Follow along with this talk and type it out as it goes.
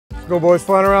go, boys.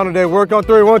 Flying around today. Work on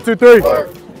three. 1, 2, 3.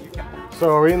 So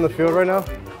are we in the field right now?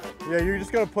 Yeah, you're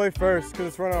just gonna play first because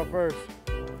it's run out first.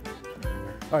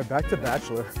 All right, back to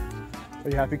Bachelor. Are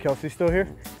you happy Kelsey's still here?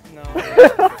 No.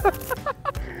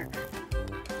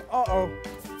 Uh-oh.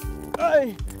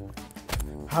 Hey.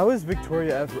 How is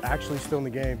Victoria actually still in the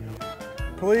game?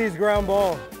 Please, ground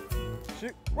ball.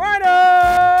 Shoot.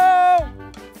 Rhino!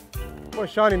 Boy,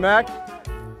 Shawnee Mac.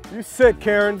 You sit,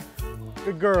 Karen.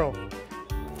 Good girl.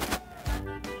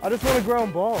 I just want a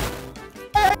ground ball.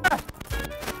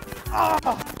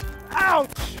 Ah!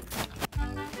 Ouch!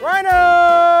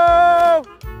 Rhino!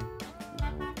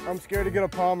 I'm scared to get a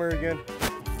Palmer again.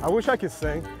 I wish I could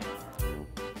sing.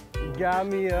 You got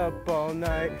me up all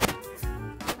night.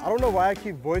 I don't know why I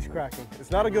keep voice cracking. It's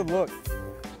not a good look.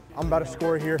 I'm about to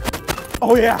score here.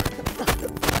 Oh yeah!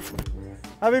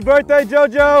 Happy birthday,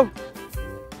 JoJo!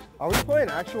 Are we playing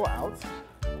actual outs?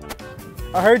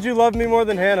 I heard you love me more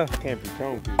than Hannah. Can't be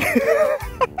told.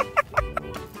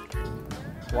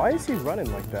 Why is he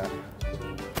running like that?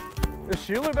 Is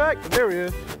Sheeler back? There he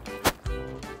is.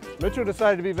 Mitchell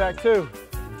decided to be back too.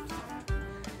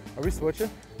 Are we switching?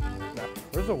 No.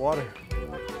 Where's the water?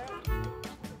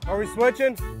 Are we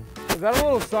switching? Is that a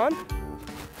little sun?